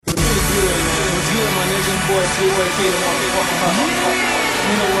boy J.W.K. the motherfucker.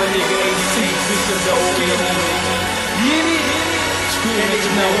 You know what, nigga, Ht Freestlye, you hear me? Scream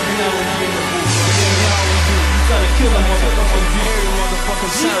niggas now, every now and then in the booth. You tryna kill a motherfucker, you hear the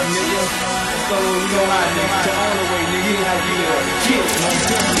motherfucking sound, nigga. So you know how, nigga, to all the way, nigga, how you kill.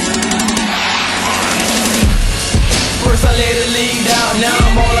 First I let it lead out, now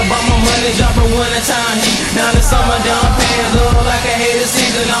I'm all about my money, dropping winter time heat. Now the summer down pants, look like I hate the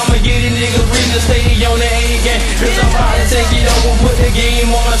season. I'ma get it niggas reason to stay on the A game. Cause I'm about to take it over, put the game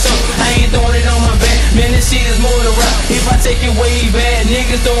on the show. I ain't throwing it on my back, man, this shit is more than rap. If I take it way back,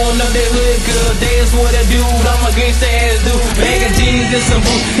 niggas throwing up that hood good. That's what I do, I'm a gangsta ass dude. Bag of jeans and some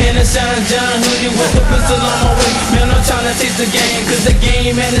boots, and a shine John hoodie with the pistol on my way. Man, I'm tryna taste the game, cause the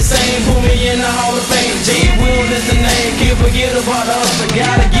game ain't the same. Put me in the Hall of Fame, jwill is the name. Can't forget about the hustle,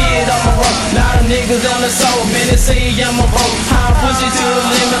 gotta get off my road. Lot of niggas on the soul, man, they say I'm a vote. I push it to the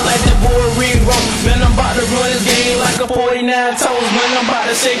limit like the boy Ringo. Man, I'm about to run this game like a 49 toes. Man, I'm about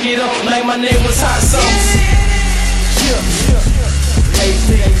to shake it up like my name was Hot Sauce.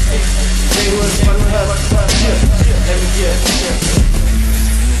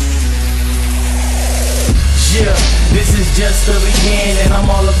 Yeah, this is just the beginning. I'm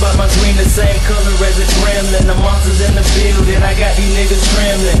all about my green, the same color as a gremlin. The monsters in the field, and I got these niggas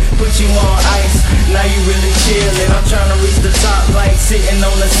trembling. Put you on ice, now you really chillin'. I'm tryna reach the top like sitting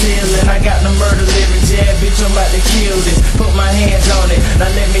on the ceiling. I got the murder lyrics, yeah, bitch, I'm about to kill this. Put my hands on it, now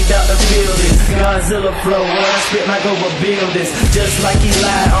let me Dr. feel this. Godzilla flow, when I spit like over build this. Just like he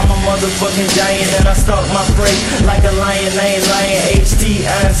lied, I'm a motherfucking giant, and I stalk my prey like a lion. I ain't lying, Ht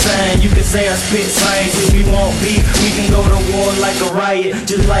Einstein. You can say I spit science if we want beef, we can go to war like a riot.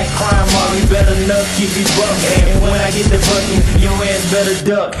 Just like crime, we better enough keep you buckin'. And when I get the buckin', your ass better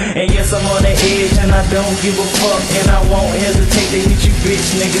duck. And yes, I'm on the edge and I don't give a fuck. And I won't hesitate to hit you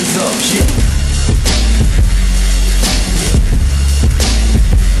bitch niggas up. Shit.